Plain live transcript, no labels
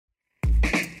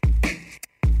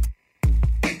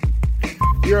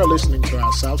You are listening to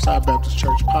our Southside Baptist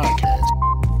Church podcast.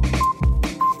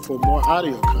 For more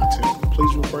audio content,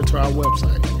 please refer to our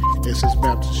website,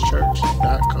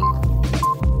 ssbaptistchurch.com.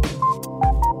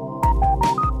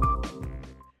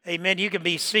 Amen. You can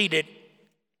be seated.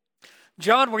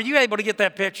 John, were you able to get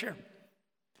that picture?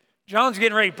 John's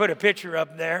getting ready to put a picture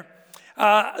up there.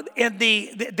 In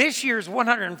this year's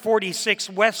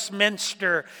 146th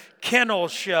Westminster Kennel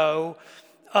Show,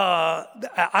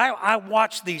 I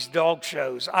watch these dog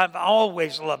shows. I've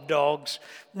always loved dogs.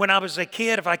 When I was a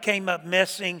kid, if I came up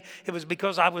missing, it was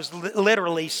because I was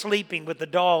literally sleeping with the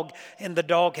dog in the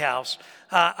doghouse.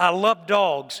 I love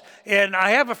dogs. And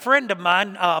I have a friend of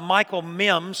mine, Michael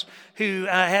Mims, who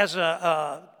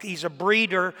he's a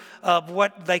breeder of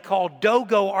what they call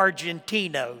Dogo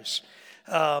Argentinos.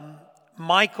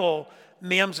 Michael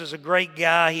Mims is a great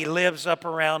guy. He lives up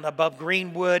around above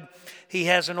Greenwood. He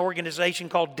has an organization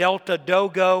called Delta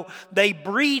Dogo. They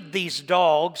breed these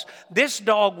dogs. This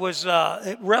dog was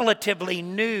relatively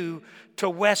new to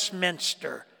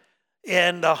Westminster.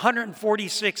 And the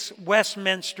 146th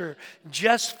Westminster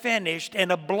just finished,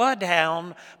 and a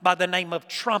bloodhound by the name of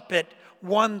Trumpet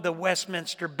won the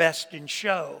Westminster Best in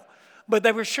Show. But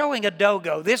they were showing a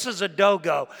dogo. This is a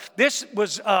dogo. This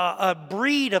was a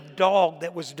breed of dog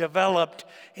that was developed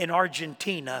in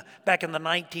Argentina back in the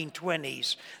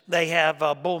 1920s. They have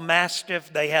Bull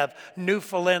Mastiff. They have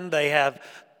Newfoundland. They have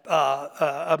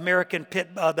American Pit.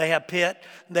 They have Pit.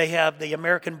 They have the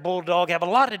American Bulldog. Have a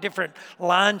lot of different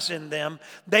lines in them.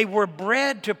 They were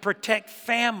bred to protect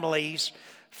families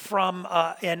from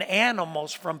and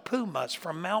animals from pumas,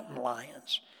 from mountain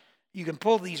lions. You can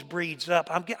pull these breeds up.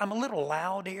 I'm a little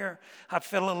loud here. I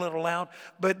feel a little loud.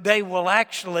 But they will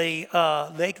actually,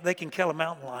 they can kill a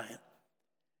mountain lion.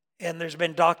 And there's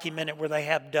been documented where they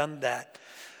have done that.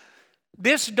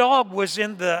 This dog was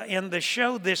in the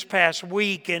show this past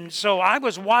week. And so I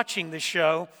was watching the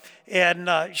show. And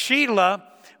Sheila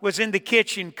was in the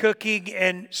kitchen cooking,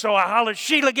 and so I hollered,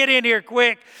 "Sheila, get in here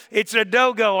quick. It's a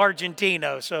Dogo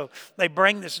Argentino." So they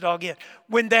bring this dog in.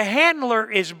 When the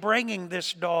handler is bringing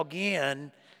this dog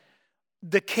in,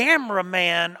 the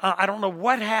cameraman, I don't know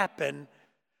what happened,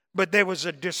 but there was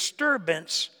a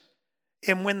disturbance.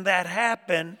 And when that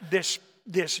happened, this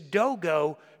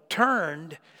Dogo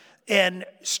turned and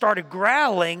started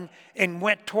growling and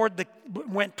went toward the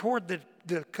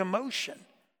commotion.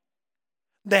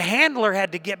 The handler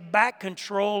had to get back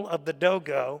control of the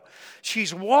dogo.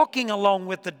 She's walking along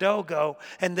with the dogo,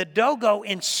 and the dogo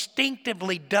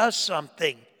instinctively does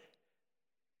something.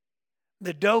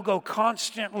 The dogo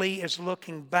constantly is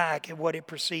looking back at what it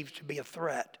perceives to be a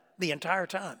threat the entire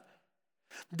time.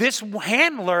 This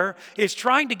handler is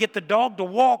trying to get the dog to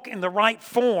walk in the right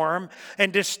form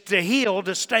and to heel,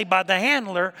 to stay by the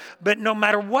handler. But no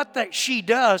matter what that she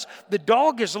does, the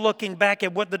dog is looking back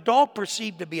at what the dog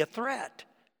perceived to be a threat.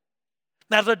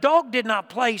 Now, the dog did not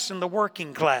place in the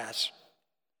working class.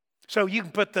 So you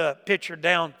can put the picture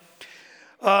down.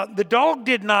 The dog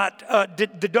did not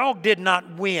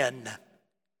win.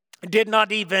 Did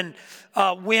not even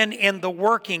win in the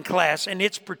working class in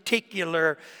its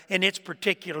particular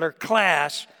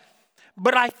class.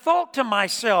 But I thought to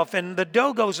myself, and the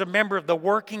dogo's a member of the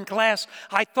working class,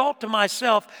 I thought to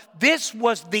myself, this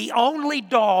was the only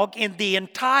dog in the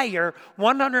entire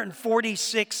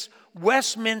 146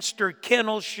 Westminster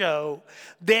Kennel Show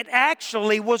that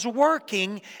actually was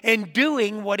working and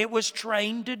doing what it was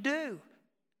trained to do.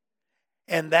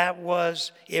 And that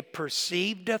was, it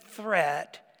perceived a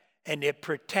threat and it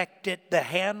protected the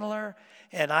handler,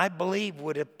 and I believe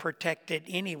would have protected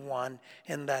anyone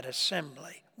in that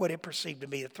assembly, what it perceived to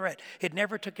be a threat. It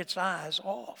never took its eyes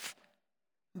off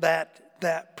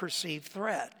that perceived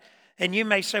threat. And you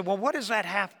may say, well, what does that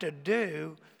have to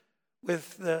do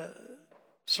with the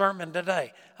sermon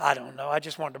today? I don't know. I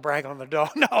just wanted to brag on the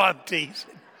dog. No, I'm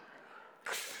teasing.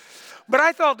 But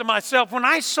I thought to myself, when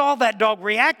I saw that dog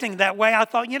reacting that way, I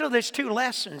thought, there's two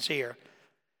lessons here.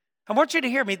 I want you to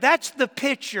hear me. That's the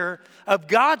picture of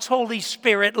God's Holy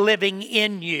Spirit living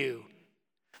in you.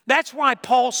 That's why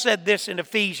Paul said this in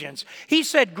Ephesians. He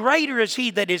said, "Greater is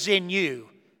he that is in you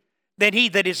than he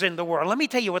that is in the world." Let me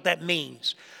tell you what that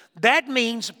means. That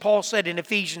means, Paul said in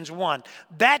Ephesians 1,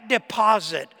 that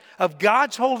deposit of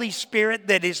God's Holy Spirit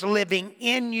that is living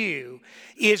in you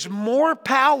is more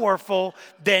powerful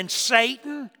than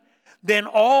Satan, than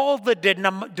all the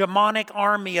demonic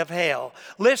army of hell.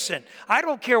 Listen, I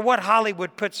don't care what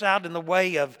Hollywood puts out in the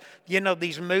way of,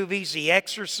 these movies, The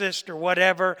Exorcist or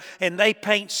whatever, and they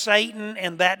paint Satan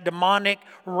and that demonic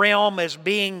realm as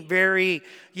being very,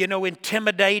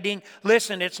 intimidating.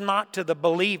 Listen, it's not to the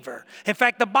believer. In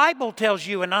fact, the Bible tells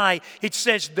you and I, it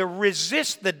says to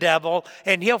resist the devil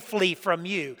and he'll flee from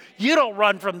you. You don't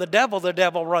run from the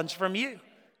devil runs from you.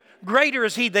 Greater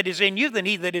is he that is in you than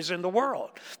he that is in the world.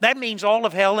 That means all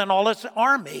of hell and all its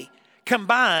army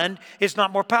combined is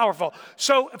not more powerful.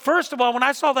 So first of all, when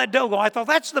I saw that dogo, I thought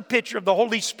that's the picture of the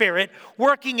Holy Spirit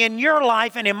working in your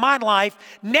life and in my life,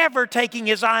 never taking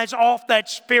his eyes off that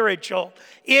spiritual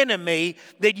enemy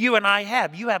that you and I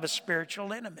have. You have a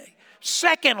spiritual enemy.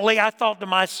 Secondly, I thought to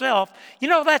myself,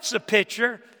 that's the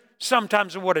picture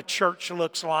sometimes of what a church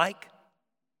looks like.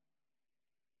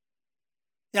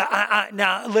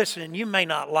 Now, listen, you may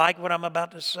not like what I'm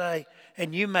about to say,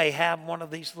 and you may have one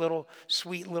of these little,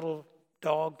 sweet little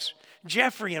dogs.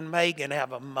 Jeffrey and Megan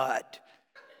have a mutt.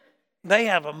 They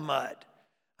have a mutt.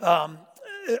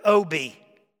 Obi.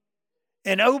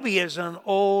 And Obi is an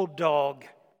old dog.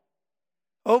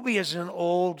 Obi is an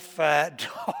old, fat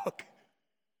dog.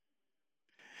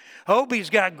 Obi's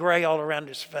got gray all around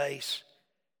his face.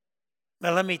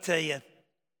 Now, let me tell you,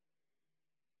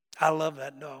 I love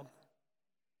that dog.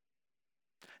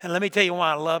 And let me tell you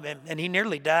why I love him. And he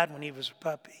nearly died when he was a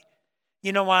puppy.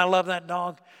 You know why I love that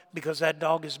dog? Because that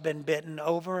dog has been bitten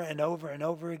over and over and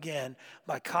over again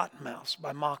by cottonmouths,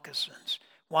 by moccasins.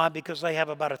 Why? Because they have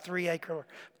about a 3-acre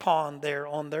pond there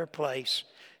on their place.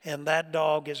 And that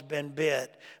dog has been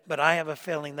bit. But I have a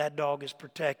feeling that dog has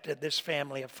protected this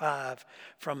family of 5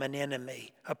 from an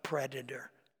enemy, a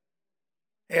predator.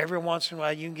 Every once in a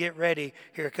while, you can get ready.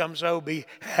 Here comes Obi,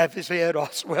 half his head all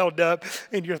swelled up,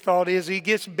 and your thought is he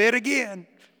gets bit again.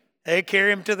 They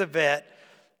carry him to the vet.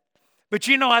 But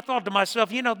I thought to myself,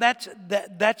 that's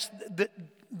the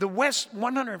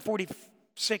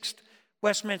 146th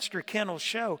Westminster Kennel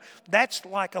Show. That's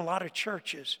like a lot of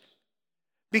churches,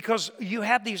 because you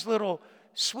have these little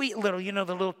sweet little,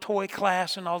 the little toy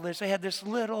class and all this. They had this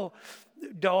little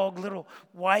dog, little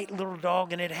white little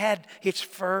dog, and it had its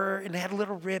fur and it had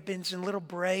little ribbons and little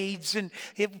braids, and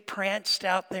it pranced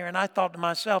out there. And I thought to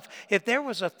myself, if there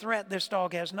was a threat, this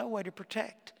dog has no way to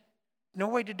protect, no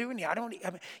way to do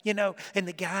anything. And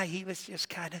the guy, he was just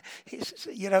kind of,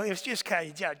 it was just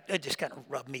kind of, it just kind of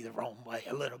rubbed me the wrong way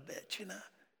a little bit,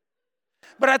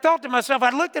 But I thought to myself, I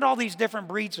looked at all these different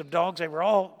breeds of dogs. They were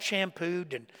all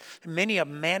shampooed and many of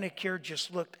them manicured,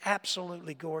 just looked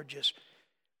absolutely gorgeous.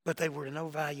 But they were no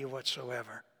value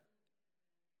whatsoever.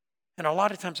 And a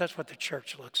lot of times that's what the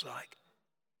church looks like.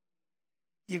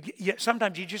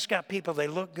 Sometimes you just got people, they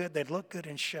look good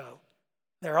in show.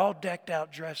 They're all decked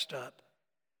out, dressed up.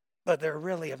 But they're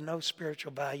really of no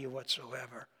spiritual value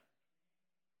whatsoever.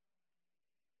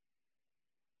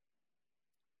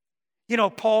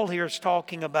 Paul here is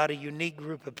talking about a unique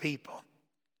group of people.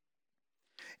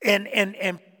 And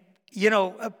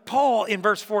Paul in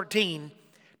verse 14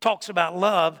 talks about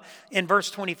love. In verse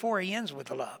 24, he ends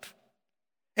with love.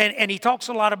 And he talks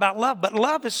a lot about love, but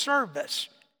love is service.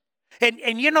 And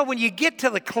when you get to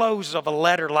the close of a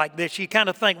letter like this, you kind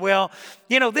of think, well,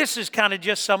 this is kind of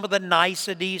just some of the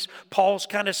niceties. Paul's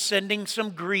kind of sending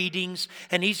some greetings,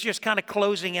 and he's just kind of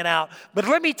closing it out. But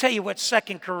let me tell you what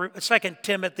 2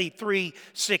 Timothy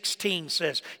 3:16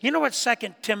 says. You know what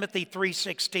 2 Timothy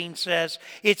 3:16 says?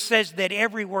 It says that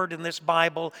every word in this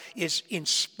Bible is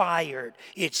inspired.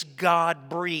 It's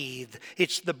God-breathed.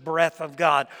 It's the breath of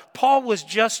God. Paul was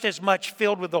just as much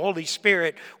filled with the Holy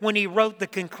Spirit when he wrote the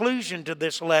conclusion to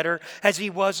this letter as he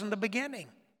was in the beginning.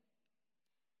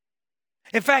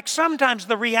 In fact, sometimes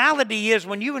the reality is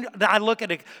when you and I look at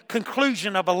a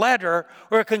conclusion of a letter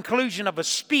or a conclusion of a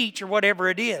speech or whatever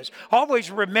it is,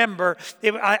 always remember,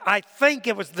 I think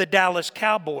it was the Dallas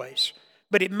Cowboys,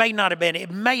 but it may not have been. It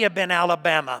may have been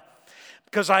Alabama,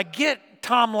 because I get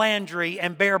Tom Landry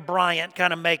and Bear Bryant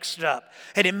kind of mixed up.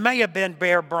 And it may have been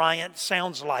Bear Bryant,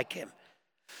 sounds like him.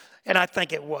 And I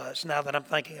think it was, now that I'm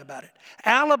thinking about it.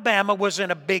 Alabama was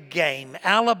in a big game.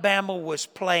 Alabama was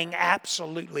playing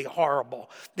absolutely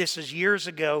horrible. This is years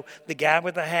ago. The guy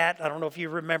with the hat, I don't know if you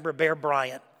remember Bear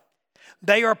Bryant.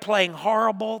 They are playing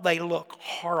horrible. They look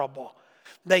horrible.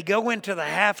 They go into the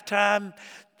halftime,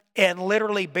 and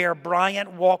literally Bear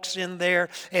Bryant walks in there.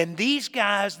 And these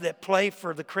guys that play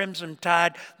for the Crimson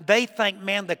Tide, they think,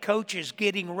 man, the coach is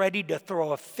getting ready to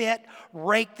throw a fit,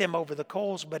 rake them over the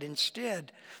coals. But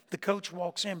instead, the coach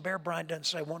walks in. Bear Bryant doesn't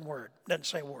say one word. Doesn't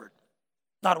say a word.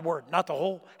 Not a word. Not the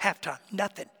whole halftime.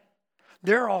 Nothing.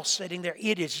 They're all sitting there.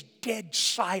 It is dead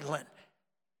silent.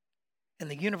 in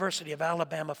the University of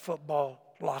Alabama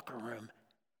football locker room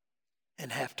in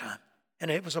halftime. And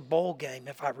it was a bowl game,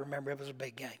 if I remember. It was a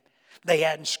big game. They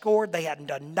hadn't scored. They hadn't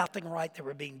done nothing right. They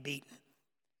were being beaten.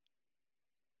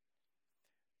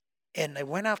 And they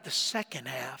went out the second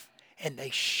half, and they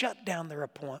shut down their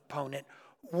opponent,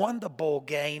 won the bowl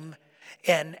game.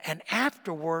 And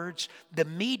afterwards, the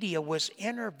media was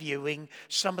interviewing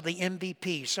some of the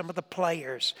MVPs, some of the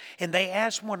players. And they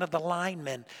asked one of the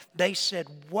linemen, they said,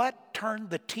 what turned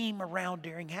the team around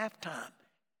during halftime?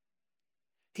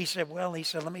 He said,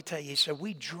 let me tell you. He said,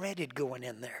 we dreaded going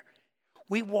in there.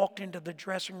 We walked into the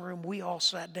dressing room. We all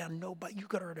sat down. Nobody, you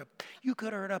could have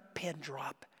heard a pin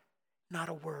drop. Not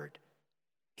a word.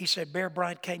 He said, Bear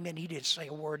Bryant came in. He didn't say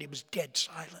a word. He was dead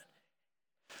silent.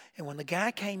 And when the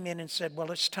guy came in and said,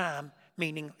 well, it's time,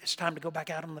 meaning it's time to go back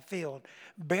out on the field,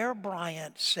 Bear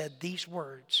Bryant said these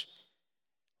words,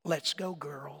 let's go,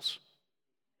 girls.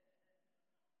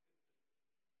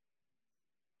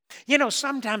 You know,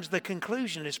 sometimes the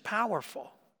conclusion is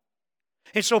powerful.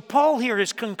 And so Paul here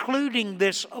is concluding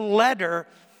this letter.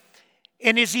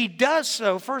 And as he does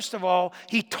so, first of all,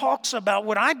 he talks about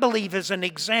what I believe is an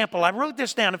example. I wrote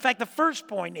this down. In fact, the first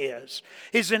point is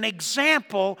an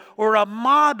example or a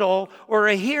model or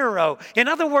a hero. In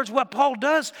other words, what Paul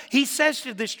does, he says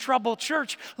to this troubled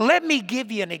church, let me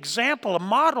give you an example, a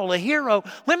model, a hero.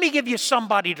 Let me give you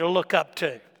somebody to look up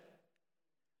to.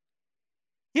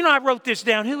 You know, I wrote this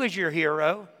down. Who is your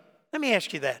hero? Let me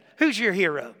ask you that. Who's your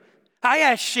hero? I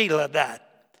asked Sheila that.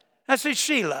 I said,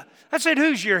 Sheila, I said,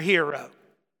 who's your hero?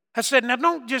 I said, now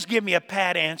don't just give me a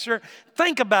pat answer.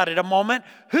 Think about it a moment.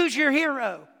 Who's your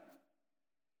hero?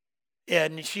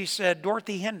 And she said,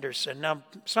 Dorothy Henderson. Now,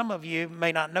 some of you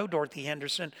may not know Dorothy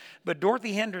Henderson, but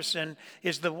Dorothy Henderson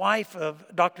is the wife of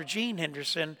Dr. Gene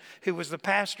Henderson, who was the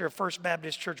pastor of First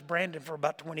Baptist Church Brandon for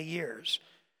about 20 years.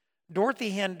 Dorothy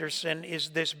Henderson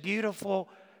is this beautiful,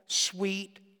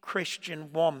 sweet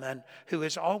Christian woman who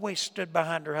has always stood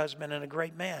behind her husband and a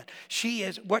great man. She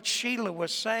is, what Sheila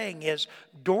was saying is,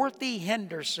 Dorothy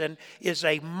Henderson is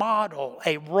a model,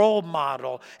 a role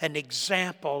model, an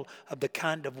example of the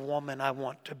kind of woman I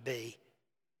want to be.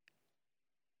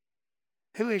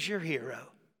 Who is your hero?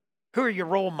 Who are your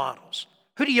role models?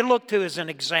 Who do you look to as an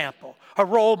example, a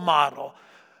role model?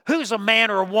 Who's a man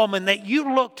or a woman that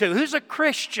you look to? Who's a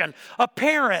Christian, a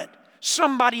parent,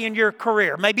 somebody in your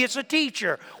career? Maybe it's a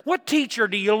teacher. What teacher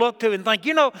do you look to and think,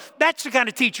 you know, that's the kind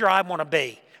of teacher I want to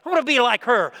be. I want to be like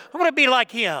her. I want to be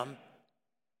like him.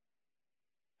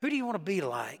 Who do you want to be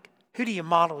like? Who do you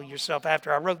model yourself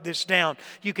after? I wrote this down.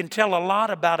 You can tell a lot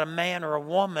about a man or a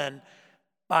woman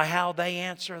by how they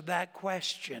answer that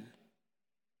question.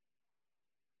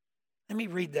 Let me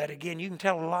read that again. You can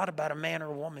tell a lot about a man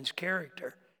or a woman's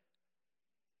character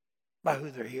by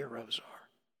who their heroes are.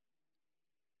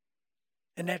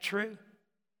 Isn't that true?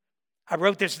 I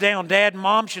wrote this down. Dad and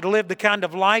Mom should live the kind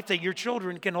of life that your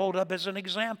children can hold up as an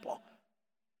example.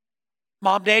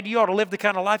 Mom, Dad, you ought to live the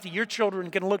kind of life that your children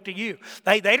can look to you.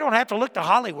 They don't have to look to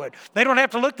Hollywood. They don't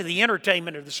have to look to the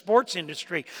entertainment or the sports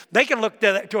industry. They can look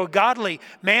to a godly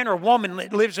man or woman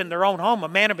that lives in their own home, a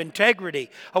man of integrity,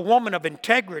 a woman of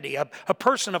integrity, a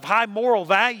person of high moral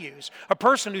values, a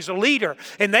person who's a leader.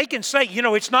 And they can say, you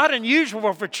know, it's not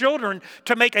unusual for children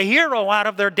to make a hero out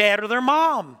of their dad or their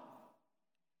mom.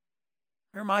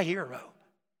 They're my hero.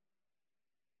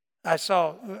 I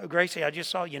saw, Gracie, I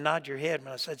just saw you nod your head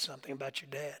when I said something about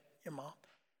your dad, your mom.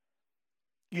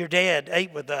 Your dad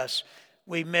ate with us.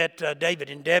 We met David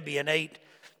and Debbie and ate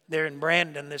there in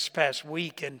Brandon this past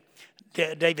week. And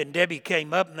David and Debbie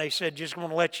came up and they said, just want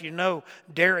to let you know,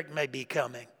 Derek may be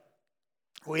coming.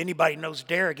 Well, anybody knows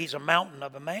Derek, he's a mountain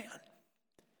of a man.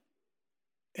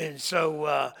 And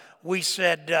so we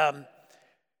said,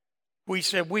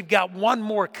 we've got one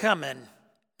more coming,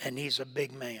 and he's a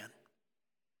big man.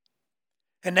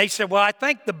 And they said, well, I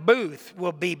think the booth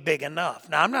will be big enough.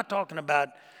 Now, I'm not talking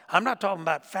about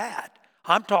fat.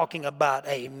 I'm talking about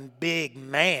a big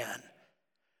man.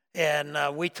 And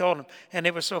we told him, and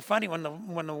it was so funny when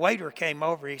the waiter came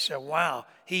over, he said, wow,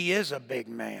 he is a big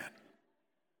man.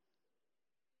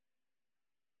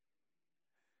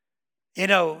 You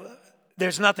know,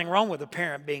 there's nothing wrong with a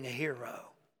parent being a hero.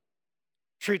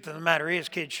 Truth of the matter is,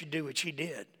 kids should do what she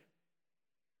did.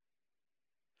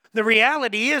 The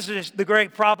reality is the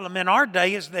great problem in our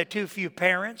day is that too few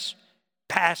parents,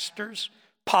 pastors,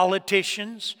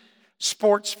 politicians,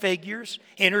 sports figures,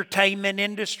 entertainment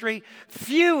industry,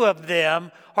 few of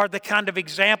them are the kind of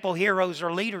example heroes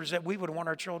or leaders that we would want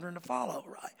our children to follow,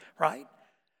 right?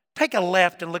 Take a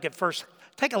left and look at 1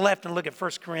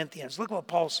 Corinthians. Look what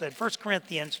Paul said. 1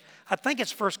 Corinthians, I think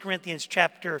it's 1 Corinthians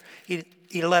chapter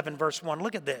 11, verse 1.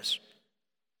 Look at this.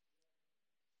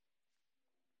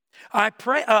 I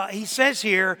pray. He says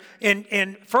here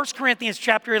in 1 Corinthians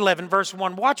chapter 11, verse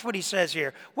 1, watch what he says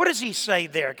here. What does he say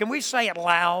there? Can we say it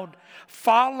loud?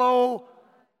 Follow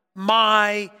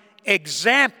my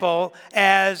example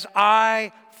as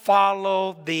I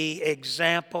follow the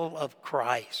example of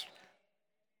Christ.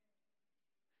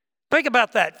 Think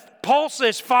about that. Paul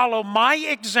says, follow my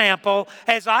example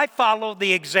as I follow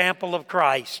the example of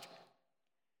Christ.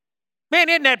 Man,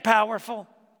 isn't that powerful?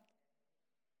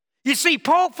 You see,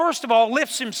 Paul, first of all,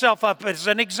 lifts himself up as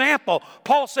an example.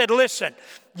 Paul said, listen,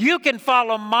 you can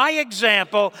follow my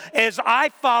example as I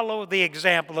follow the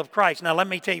example of Christ. Now, let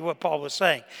me tell you what Paul was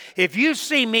saying. If you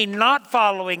see me not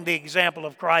following the example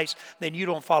of Christ, then you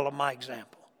don't follow my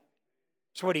example.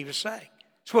 That's what he was saying.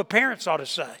 That's what parents ought to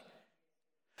say.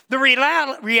 The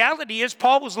reality is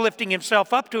Paul was lifting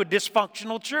himself up to a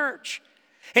dysfunctional church.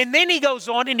 And then he goes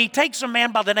on and he takes a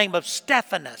man by the name of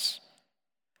Stephanas.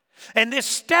 And this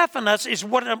Stephanas is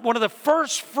one of the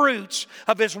first fruits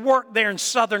of his work there in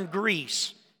southern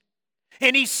Greece.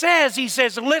 And he says,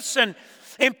 listen,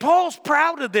 and Paul's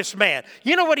proud of this man.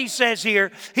 You know what he says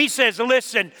here? He says,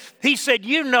 listen, he said,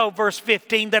 you know, verse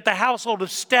 15, that the household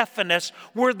of Stephanas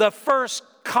were the first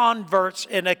converts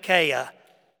in Achaia.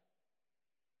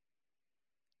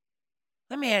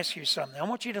 Let me ask you something. I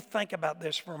want you to think about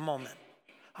this for a moment.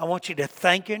 I want you to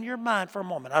think in your mind for a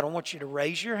moment. I don't want you to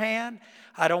raise your hand.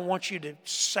 I don't want you to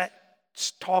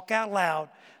talk out loud.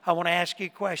 I want to ask you a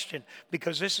question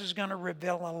because this is going to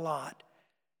reveal a lot.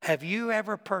 Have you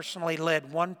ever personally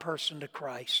led one person to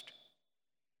Christ?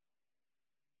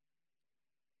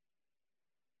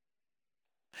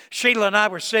 Sheila and I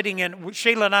were sitting in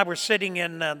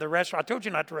the restaurant. I told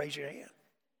you not to raise your hand.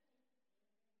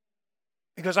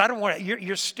 Because I don't want to,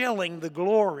 you're stealing the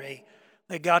glory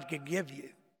that God could give you.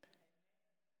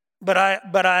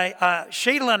 But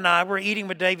Sheila and I were eating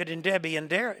with David and Debbie and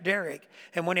Derek.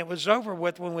 And when it was over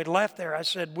with, when we left there, I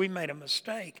said, we made a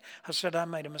mistake. I said, I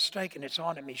made a mistake and it's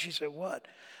on me. She said, what?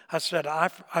 I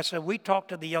said, we talked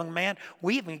to the young man.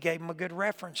 We even gave him a good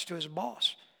reference to his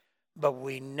boss. But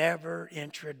we never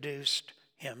introduced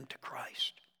him to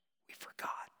Christ. We forgot.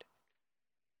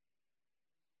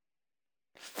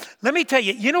 Let me tell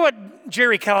you, you know what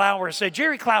Jerry Clower said?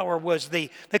 Jerry Clower was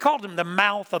they called him the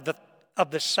mouth of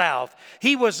the South.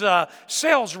 He was a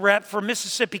sales rep for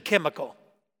Mississippi Chemical.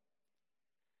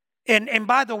 And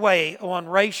by the way, on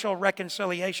racial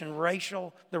reconciliation,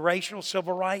 the racial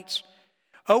civil rights,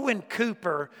 Owen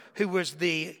Cooper, who was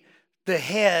the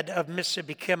head of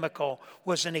Mississippi Chemical,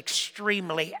 was an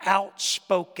extremely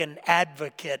outspoken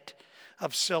advocate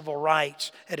of civil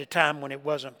rights at a time when it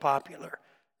wasn't popular.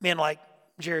 Men like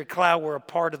Jerry Clower were a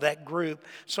part of that group,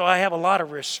 so I have a lot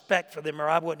of respect for them, or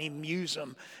I wouldn't even use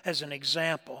them as an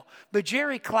example. But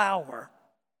Jerry Clower,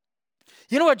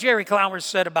 you know what Jerry Clower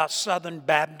said about Southern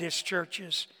Baptist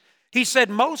churches? He said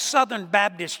most Southern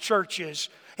Baptist churches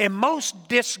and most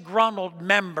disgruntled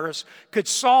members could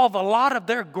solve a lot of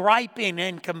their griping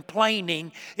and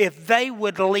complaining if they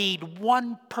would lead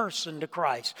one person to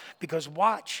Christ. Because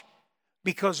watch.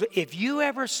 Because if you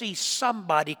ever see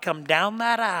somebody come down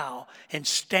that aisle and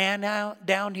stand out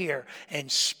down here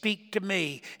and speak to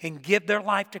me and give their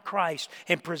life to Christ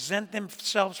and present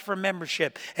themselves for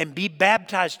membership and be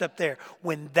baptized up there,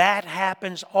 when that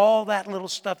happens, all that little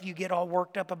stuff you get all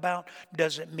worked up about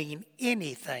doesn't mean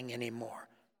anything anymore.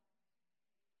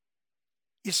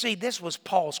 You see, this was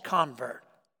Paul's convert.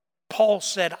 Paul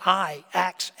said,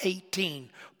 Acts 18,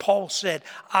 Paul said,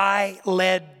 I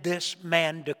led this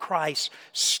man to Christ,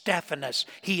 Stephanas.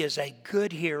 He is a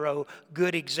good hero,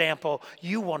 good example.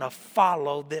 You want to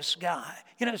follow this guy.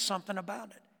 You know something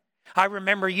about it. I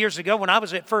remember years ago when I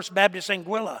was at First Baptist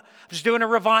Anguilla, I was doing a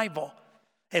revival.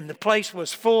 And the place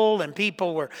was full and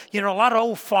people were, a lot of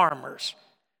old farmers.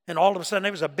 And all of a sudden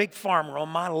there was a big farmer on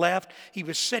my left. He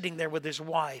was sitting there with his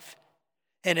wife.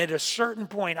 And at a certain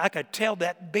point, I could tell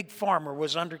that big farmer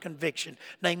was under conviction.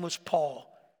 Name was Paul.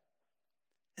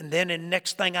 And then the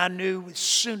next thing I knew, as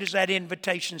soon as that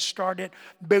invitation started,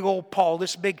 big old Paul,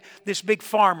 this big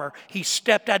farmer, he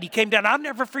stepped out. He came down. I'll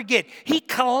never forget. He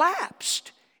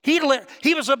collapsed. He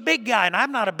was a big guy, and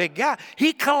I'm not a big guy.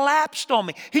 He collapsed on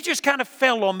me. He just kind of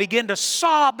fell on me, began to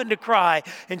sob and to cry,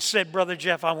 and said, Brother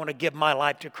Jeff, I want to give my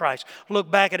life to Christ. Look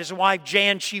back at his wife,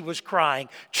 Jan, she was crying.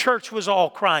 Church was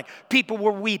all crying. People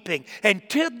were weeping. And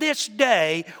to this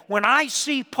day, when I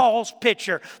see Paul's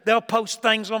picture, they'll post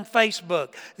things on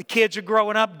Facebook. The kids are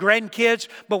growing up, grandkids,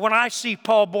 but when I see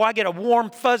Paul, boy, I get a warm,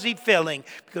 fuzzy feeling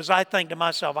because I think to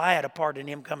myself, I had a part in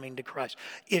him coming to Christ.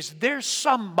 Is there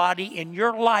somebody in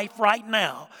your life right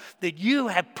now that you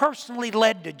have personally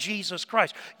led to Jesus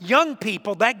Christ? Young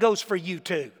people, that goes for you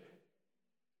too.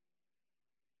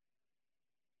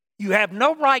 You have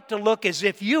no right to look as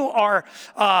if you are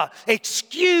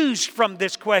excused from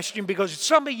this question, because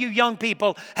some of you young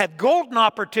people have golden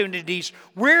opportunities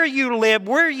where you live,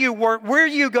 where you work, where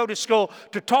you go to school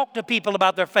to talk to people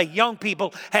about their faith. Young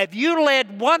people, have you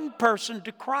led one person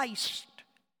to Christ?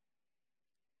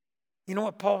 You know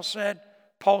what Paul said?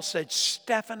 Paul said,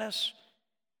 Stephanus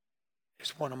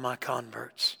is one of my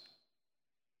converts.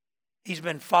 He's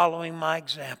been following my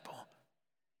example.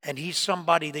 And he's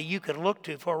somebody that you could look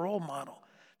to for a role model.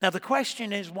 Now the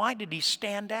question is, why did he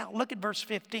stand out? Look at verse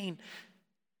 15.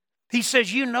 He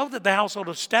says, you know that the household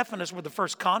of Stephanus were the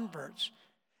first converts.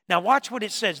 Now watch what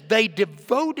it says. They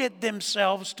devoted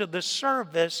themselves to the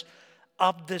service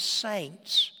of the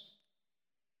saints.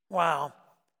 Wow.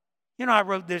 You know, I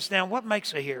wrote this down. What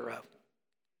makes a hero?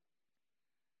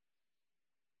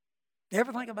 You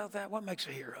ever think about that? What makes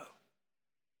a hero?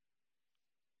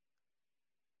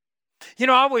 You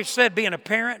know, I always said being a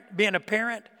parent,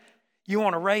 you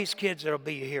want to raise kids that will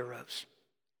be your heroes.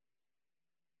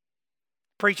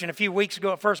 Preaching a few weeks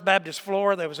ago at First Baptist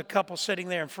Flora, there was a couple sitting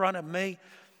there in front of me,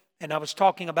 and I was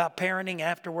talking about parenting.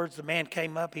 Afterwards, the man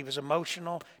came up. He was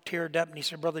emotional, teared up, and he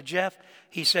said, Brother Jeff,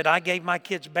 he said, I gave my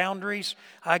kids boundaries.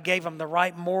 I gave them the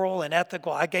right moral and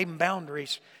ethical. I gave them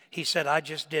boundaries. He said, I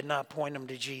just did not point them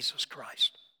to Jesus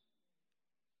Christ.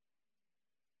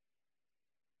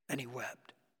 And he wept.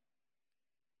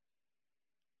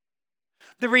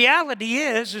 The reality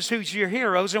is who's your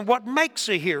heroes and what makes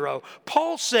a hero.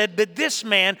 Paul said that this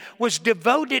man was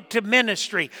devoted to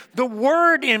ministry. The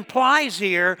word implies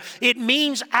here, it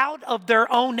means out of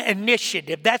their own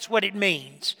initiative. That's what it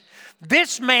means.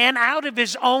 This man, out of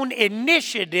his own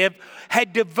initiative,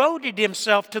 had devoted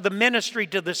himself to the ministry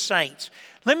to the saints.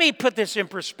 Let me put this in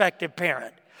perspective,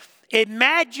 parent.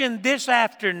 Imagine this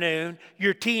afternoon,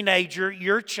 your teenager,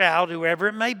 your child, whoever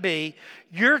it may be,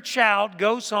 your child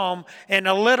goes home and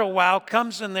a little while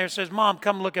comes in there and says, Mom,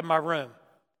 come look at my room.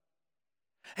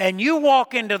 And you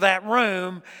walk into that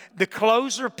room, the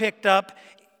clothes are picked up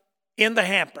in the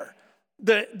hamper.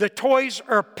 The toys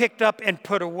are picked up and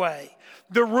put away.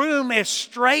 The room is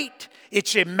straight,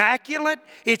 it's immaculate,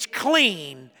 it's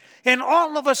clean. And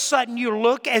all of a sudden you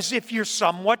look as if you're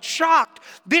somewhat shocked.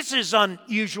 This is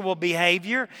unusual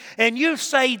behavior. And you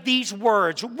say these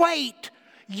words, wait,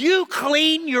 you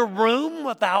clean your room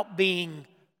without being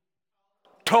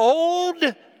told?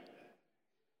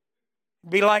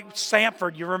 Be like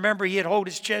Sanford. You remember he'd hold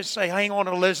his chest and say, hang on,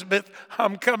 Elizabeth,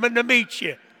 I'm coming to meet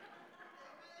you.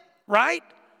 Right?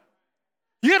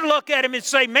 You'd look at him and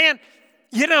say, man,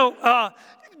 you know,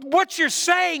 what you're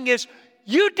saying is,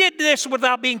 you did this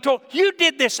without being told. You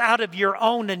did this out of your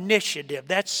own initiative.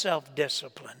 That's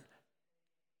self-discipline.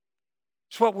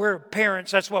 That's what we're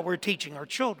parents, that's what we're teaching our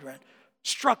children.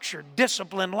 Structured,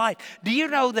 disciplined life. Do you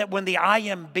know that when the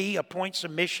IMB appoints a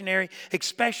missionary,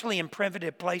 especially in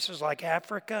primitive places like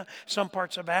Africa, some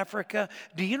parts of Africa,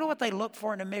 do you know what they look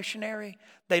for in a missionary?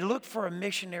 They look for a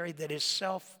missionary that is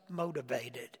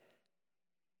self-motivated.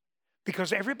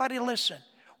 Because everybody listen,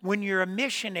 when you're a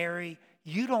missionary,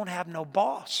 you don't have no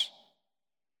boss.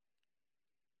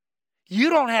 You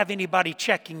don't have anybody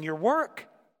checking your work.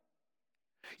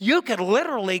 You could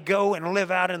literally go and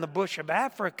live out in the bush of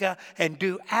Africa and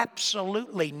do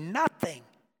absolutely nothing.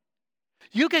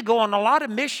 You could go on a lot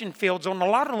of mission fields, on a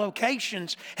lot of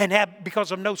locations, and have,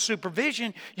 because of no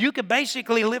supervision, you could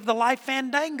basically live the life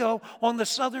fandango on the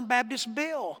Southern Baptist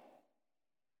bill.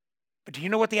 But do you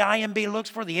know what the IMB looks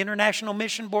for? The International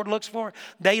Mission Board looks for?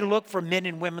 They look for men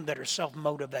and women that are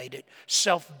self-motivated,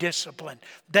 self-disciplined.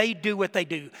 They do what they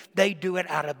do. They do it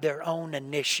out of their own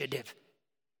initiative.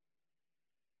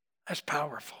 That's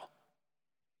powerful.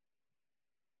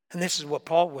 And this is what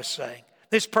Paul was saying.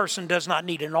 This person does not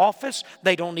need an office.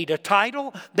 They don't need a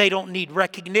title. They don't need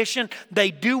recognition.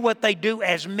 They do what they do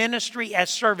as ministry, as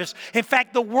service. In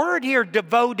fact, the word here,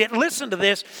 devoted, listen to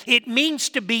this, it means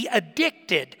to be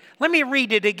addicted. Let me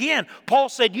read it again. Paul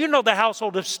said, you know the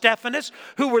household of Stephanus,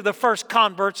 who were the first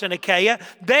converts in Achaia.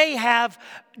 They have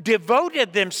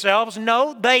devoted themselves.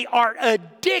 No, they are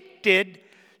addicted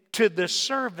to the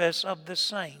service of the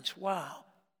saints. Wow.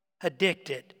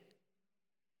 Addicted.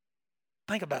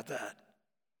 Think about that.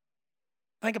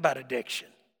 Think about addiction.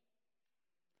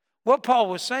 What Paul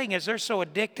was saying is they're so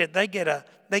addicted, they get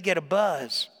a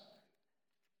buzz.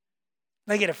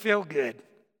 They get a feel good.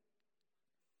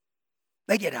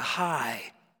 They get a high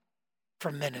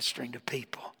from ministering to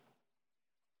people.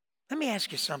 Let me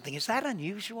ask you something. Is that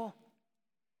unusual?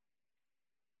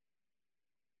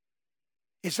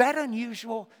 Is that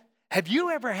unusual? Have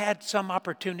you ever had some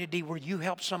opportunity where you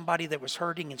helped somebody that was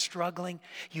hurting and struggling?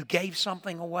 You gave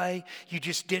something away. You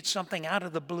just did something out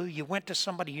of the blue. You went to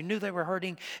somebody you knew they were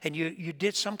hurting and you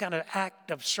did some kind of act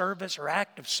of service or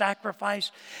act of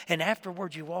sacrifice. And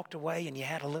afterwards you walked away and you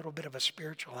had a little bit of a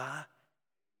spiritual high.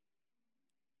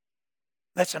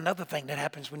 That's another thing that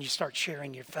happens when you start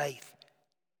sharing your faith.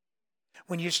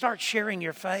 When you start sharing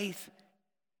your faith,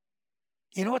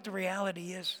 you know what the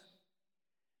reality is?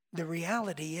 The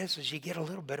reality is you get a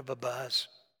little bit of a buzz.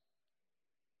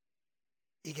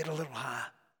 You get a little high.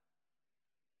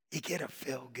 You get a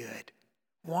feel good.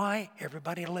 Why?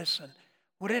 Everybody listen.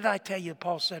 What did I tell you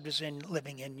Paul said was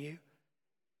living in you?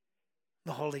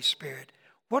 The Holy Spirit.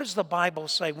 What does the Bible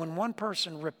say? When one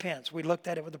person repents, we looked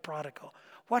at it with the prodigal.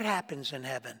 What happens in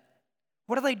heaven?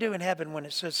 What do they do in heaven when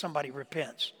it says somebody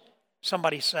repents?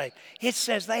 Somebody saved. It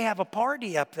says they have a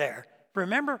party up there.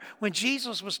 Remember when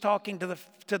Jesus was talking to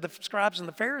the scribes and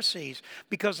the Pharisees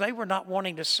because they were not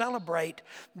wanting to celebrate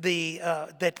the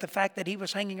fact that he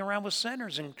was hanging around with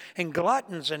sinners and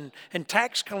gluttons and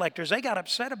tax collectors. They got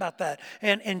upset about that.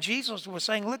 And Jesus was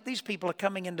saying, look, these people are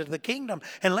coming into the kingdom.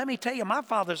 And let me tell you, my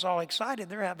Father's all excited.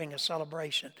 They're having a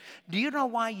celebration. Do you know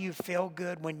why you feel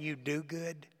good when you do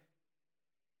good?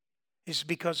 It's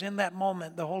because in that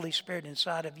moment, the Holy Spirit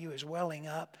inside of you is welling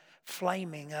up,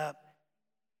 flaming up.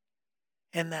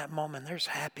 In that moment, there's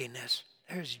happiness.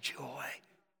 There's joy.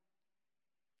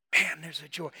 Man, there's a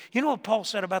joy. You know what Paul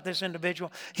said about this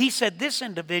individual? He said this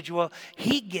individual,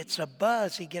 he gets a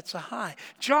buzz, he gets a high.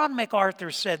 John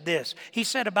MacArthur said this. He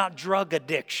said about drug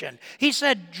addiction. He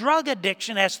said drug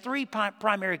addiction has three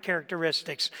primary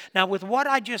characteristics. Now, with what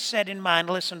I just said in mind,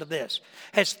 listen to this.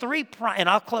 And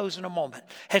I'll close in a moment.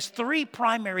 Has three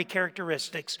primary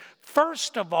characteristics.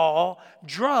 First of all,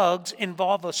 drugs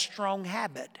involve a strong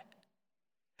habit.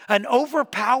 An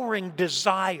overpowering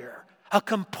desire, a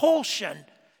compulsion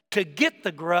to get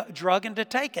the drug and to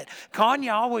take it. Kanye,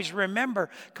 always remember,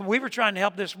 we were trying to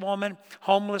help this woman,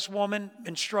 homeless woman,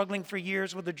 been struggling for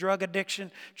years with a drug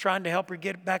addiction, trying to help her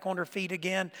get back on her feet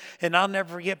again. And I'll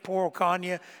never forget poor old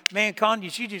Kanye. Man,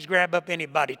 Kanye, she just grab up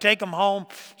anybody, take them home.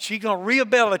 She's going to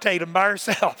rehabilitate them by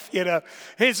herself, you know.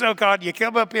 And so, Kanye,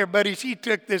 come up here, buddy. She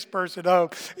took this person home.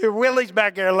 And Willie's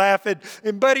back there laughing.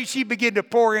 And, buddy, she began to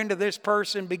pour into this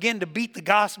person, began to beat the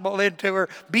gospel into her,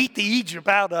 beat the Egypt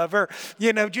out of her,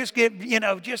 you know, just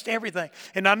everything.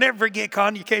 And I'll never forget,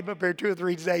 Kanye came up here 2 or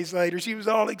 3 days later. She was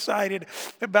all excited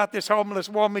about this homeless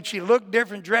woman. She looked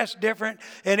different, dressed different,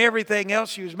 and everything else.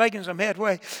 She was making some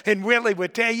headway. And Willie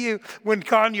would tell you, when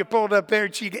Kanye pulled up there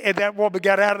and that woman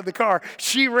got out of the car,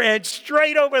 she ran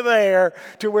straight over there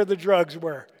to where the drugs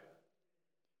were.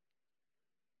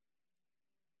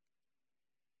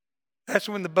 That's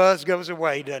when the buzz goes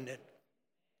away, doesn't it?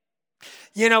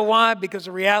 You know why? Because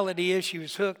the reality is she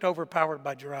was hooked, overpowered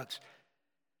by drugs.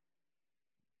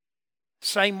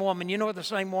 Same woman, you know what the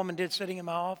same woman did sitting in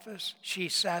my office? She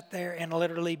sat there and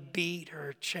literally beat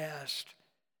her chest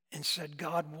and said,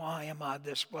 God, why am I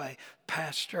this way?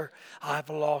 Pastor, I've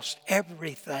lost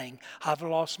everything. I've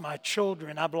lost my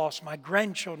children. I've lost my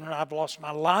grandchildren. I've lost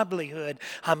my livelihood.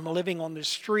 I'm living on the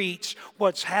streets.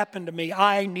 What's happened to me?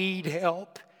 I need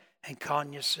help. And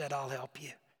Kanye said, I'll help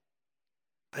you.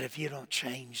 But if you don't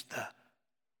change the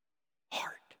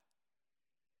heart.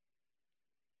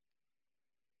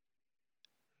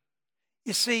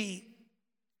 You see,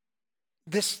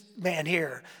 this man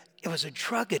here, it was a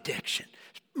drug addiction.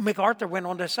 MacArthur went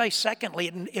on to say, secondly,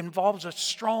 it involves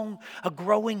a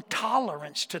growing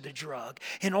tolerance to the drug.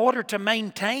 In order to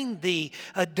maintain the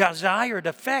desired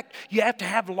effect, you have to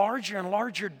have larger and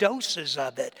larger doses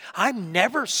of it. I'm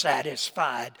never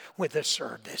satisfied with a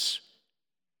service.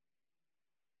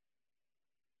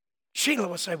 Sheila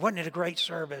would say, wasn't it a great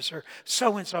service? Or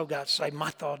so-and-so got saved. My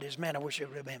thought is, man, I wish it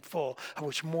would have been full. I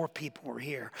wish more people were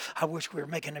here. I wish we were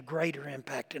making a greater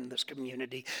impact in this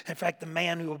community. In fact, the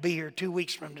man who will be here 2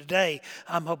 weeks from today,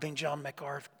 I'm hoping John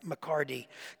McCarty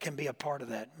can be a part of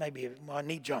that. Maybe, I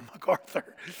need John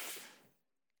MacArthur.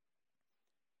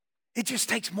 It just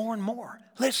takes more and more.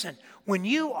 Listen, when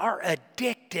you are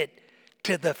addicted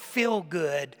to the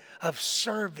feel-good of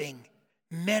serving,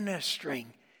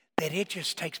 ministering, that it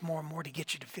just takes more and more to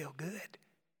get you to feel good.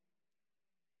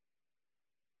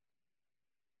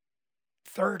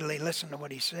 Thirdly, listen to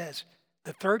what he says.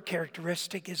 The third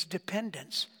characteristic is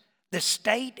dependence. The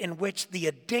state in which the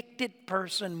addicted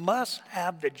person must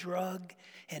have the drug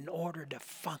in order to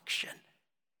function.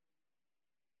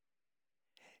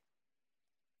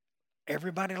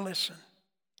 Everybody listen.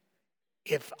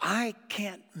 If I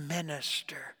can't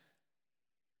minister,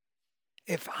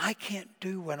 if I can't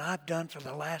do what I've done for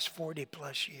the last 40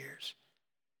 plus years,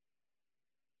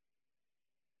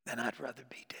 then I'd rather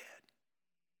be dead.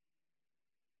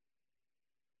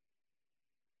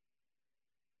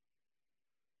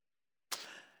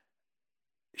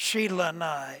 Sheila and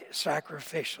I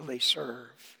sacrificially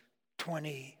serve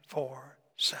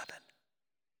 24/7.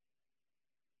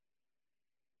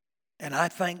 And I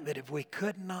think that if we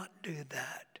could not do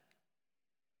that,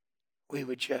 we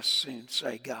would just soon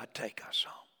say, God, take us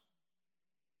home.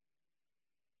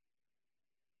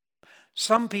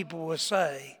 Some people will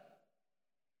say,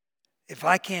 if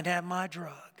I can't have my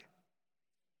drug,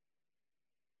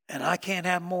 and I can't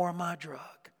have more of my drug,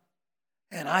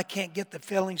 and I can't get the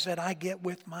feelings that I get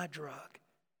with my drug,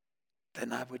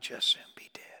 then I would just soon be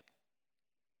dead.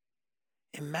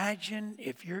 Imagine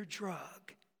if your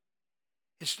drug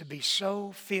is to be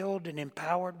so filled and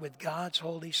empowered with God's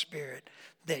Holy Spirit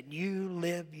that you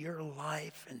live your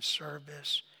life in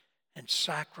service and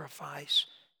sacrifice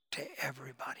to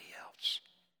everybody else.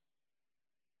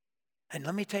 And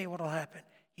let me tell you what will happen.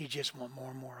 You just want more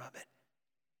and more of it.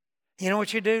 You know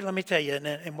what you do? Let me tell you,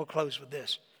 and we'll close with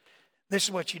this. This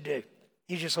is what you do.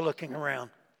 You're just looking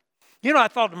around. You know, I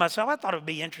thought to myself, I thought it would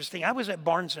be interesting. I was at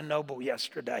Barnes & Noble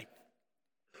yesterday.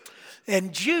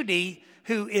 And Judy,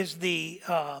 who is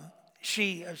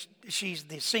she's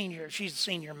the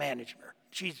senior manager.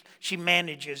 She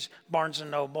manages Barnes &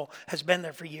 Noble, has been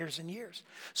there for years and years.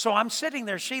 So I'm sitting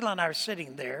there, Sheila and I are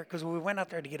sitting there, because we went out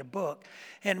there to get a book,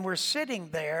 and we're sitting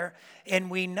there, and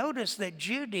we notice that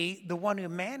Judy, the one who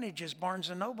manages Barnes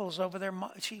 & Noble, is over there.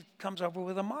 She comes over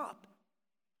with a mop.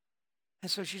 And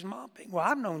so she's mopping. Well,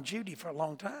 I've known Judy for a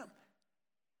long time.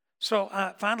 So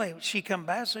finally she come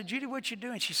back and said, Judy, what you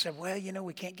doing? She said, well, you know,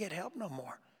 we can't get help no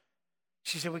more.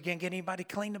 She said, we can't get anybody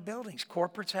to clean the buildings.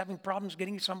 Corporate's having problems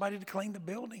getting somebody to clean the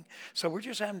building. So we're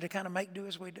just having to kind of make do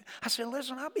as we do. I said,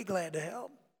 listen, I'll be glad to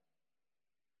help.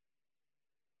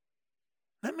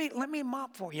 Let me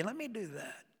mop for you. Let me do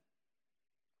that.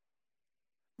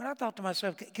 But I thought to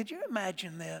myself, could you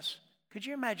imagine this? Could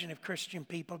you imagine if Christian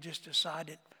people just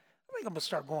decided, I think I'm going to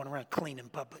start going around cleaning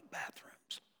public bathrooms.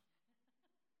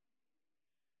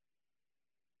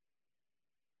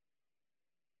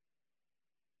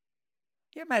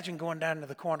 You imagine going down to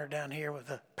the corner down here with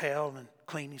a pail and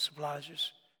cleaning supplies.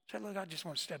 Just say, look, I just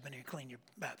want to step in here and clean your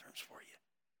bathrooms for you.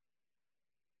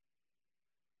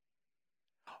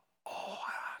 Oh,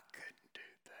 I couldn't do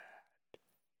that.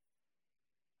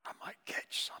 I might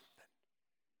catch something.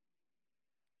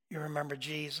 You remember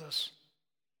Jesus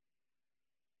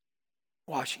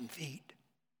washing feet?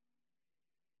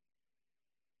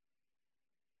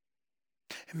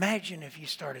 Imagine if you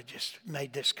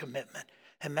made this commitment.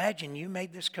 Imagine you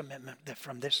made this commitment that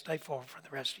from this day forward for the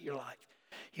rest of your life,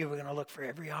 you were going to look for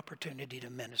every opportunity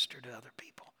to minister to other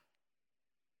people.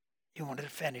 You wanted to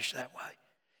finish that way.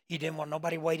 You didn't want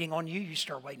nobody waiting on you. You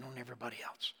start waiting on everybody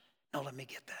else. No, let me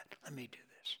get that. Let me do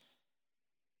this.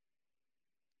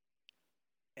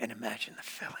 And imagine the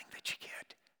feeling that you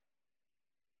get.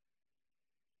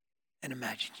 And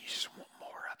imagine you just want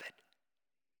more of it.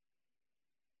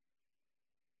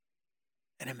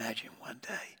 And imagine one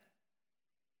day,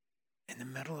 in the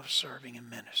middle of serving and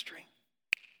ministering,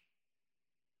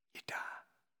 you die.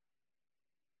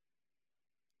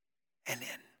 And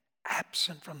then,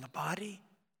 absent from the body,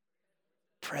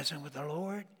 present with the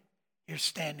Lord, you're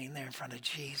standing there in front of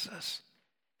Jesus,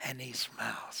 and he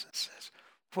smiles and says,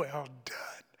 well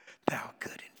done, thou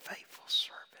good and faithful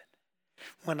servant.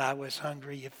 When I was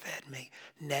hungry, you fed me.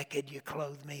 Naked, you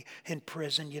clothed me. In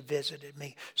prison, you visited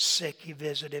me. Sick, you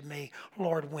visited me.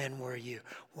 Lord, when were you?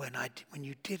 When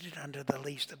you did it unto the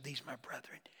least of these, my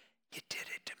brethren, you did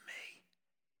it to me.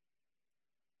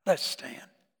 Let's stand.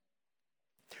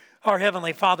 Our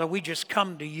Heavenly Father, we just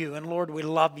come to you, and Lord, we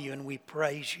love you and we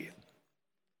praise you.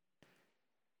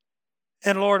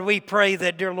 And Lord, we pray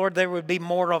that, dear Lord, there would be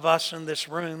more of us in this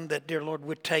room that, dear Lord,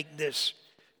 would take this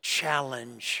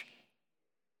challenge,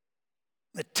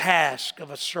 the task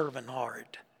of a servant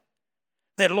heart.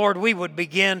 That, Lord, we would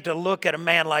begin to look at a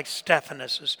man like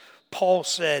Stephanas. As Paul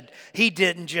said, he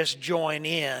didn't just join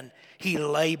in, he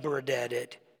labored at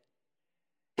it.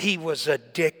 He was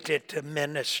addicted to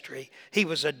ministry. He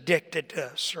was addicted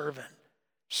to a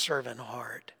servant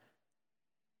heart.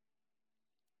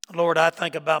 Lord, I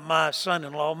think about my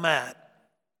son-in-law, Matt,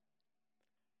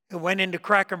 who went into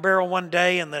Cracker Barrel one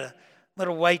day and the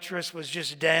little waitress was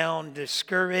just down,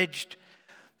 discouraged.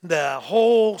 The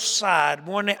whole side,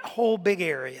 one whole big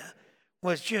area,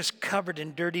 was just covered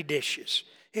in dirty dishes.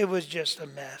 It was just a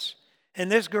mess.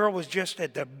 And this girl was just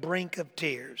at the brink of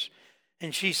tears.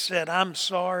 And she said, I'm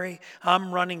sorry,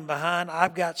 I'm running behind.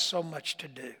 I've got so much to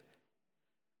do.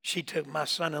 She took my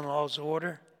son-in-law's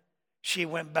order. She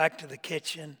went back to the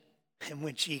kitchen. And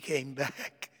when she came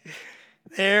back,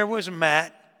 there was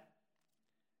Matt.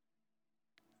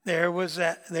 There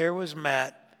was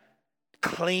Matt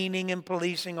cleaning and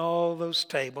policing all those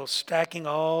tables, stacking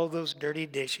all those dirty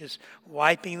dishes,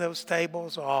 wiping those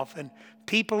tables off, and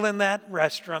people in that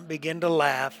restaurant begin to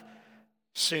laugh.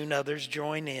 Soon others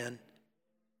join in.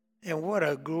 And what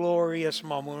a glorious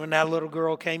moment. When that little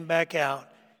girl came back out,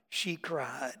 she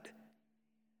cried.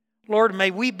 Lord, may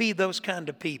we be those kind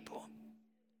of people.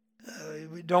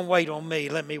 Don't wait on me.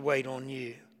 Let me wait on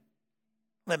you.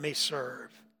 Let me serve.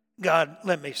 God,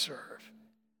 let me serve.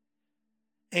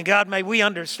 And God, may we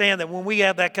understand that when we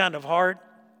have that kind of heart,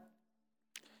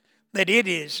 that it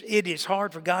is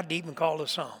hard for God to even call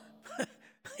us home.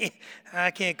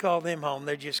 I can't call them home.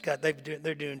 They're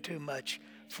doing too much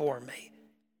for me.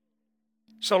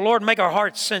 So Lord, make our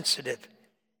hearts sensitive.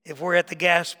 If we're at the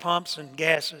gas pumps and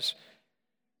gas is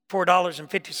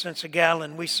 $4.50 a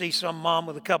gallon, we see some mom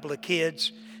with a couple of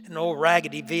kids in an old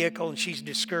raggedy vehicle, and she's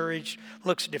discouraged,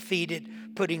 looks defeated,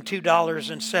 putting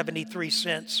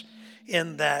 $2.73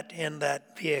 in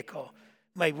that vehicle.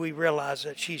 May we realize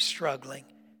that she's struggling,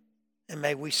 and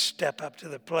may we step up to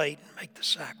the plate and make the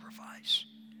sacrifice.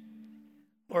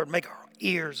 Lord, make our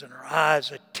ears and our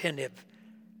eyes attentive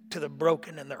to the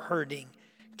broken and the hurting.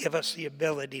 Give us the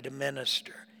ability to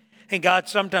minister. And God,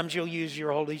 sometimes you'll use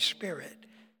your Holy Spirit.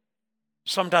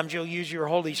 Sometimes you'll use your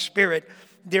Holy Spirit,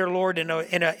 dear Lord, in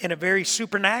a very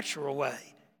supernatural way.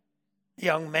 A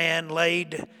young man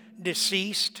laid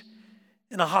deceased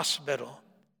in a hospital,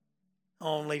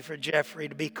 only for Jeffrey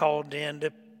to be called in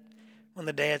when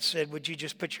the dad said, would you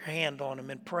just put your hand on him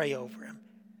and pray over him?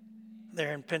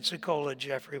 There in Pensacola,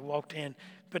 Jeffrey walked in,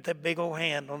 put that big old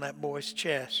hand on that boy's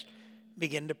chest,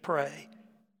 began to pray,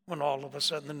 when all of a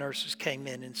sudden the nurses came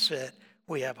in and said,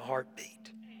 we have a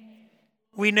heartbeat.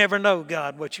 We never know,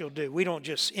 God, what you'll do. We don't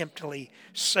just emptily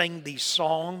sing these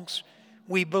songs.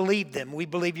 We believe them. We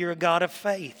believe you're a God of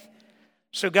faith.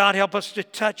 So God, help us to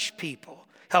touch people.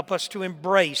 Help us to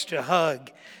embrace, to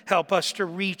hug. Help us to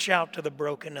reach out to the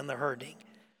broken and the hurting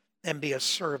and be a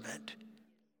servant.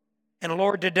 And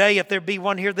Lord, today, if there be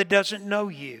one here that doesn't know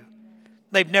you,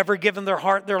 they've never given their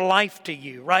heart, their life to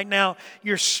you. Right now,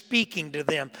 you're speaking to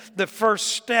them. The first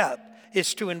step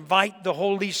is to invite the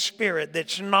Holy Spirit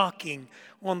that's knocking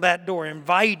on that door,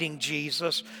 inviting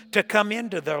Jesus to come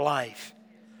into their life.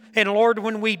 And Lord,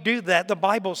 when we do that, the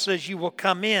Bible says you will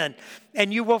come in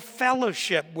and you will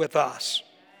fellowship with us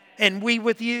and we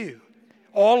with you.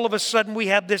 All of a sudden we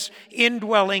have this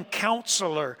indwelling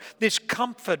counselor, this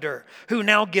comforter who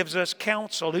now gives us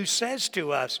counsel, who says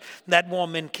to us, that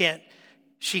woman can't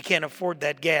afford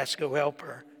that gas, go help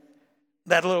her.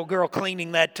 That little girl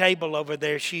cleaning that table over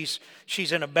there, she's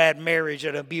in a bad marriage,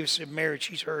 an abusive marriage,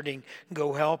 she's hurting,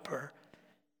 go help her.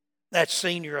 That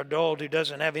senior adult who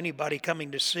doesn't have anybody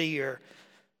coming to see her,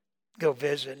 go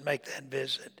visit, make that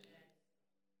visit.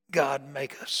 God,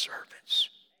 make us servants,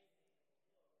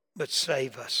 but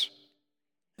save us.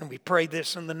 And we pray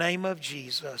this in the name of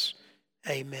Jesus.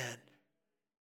 Amen.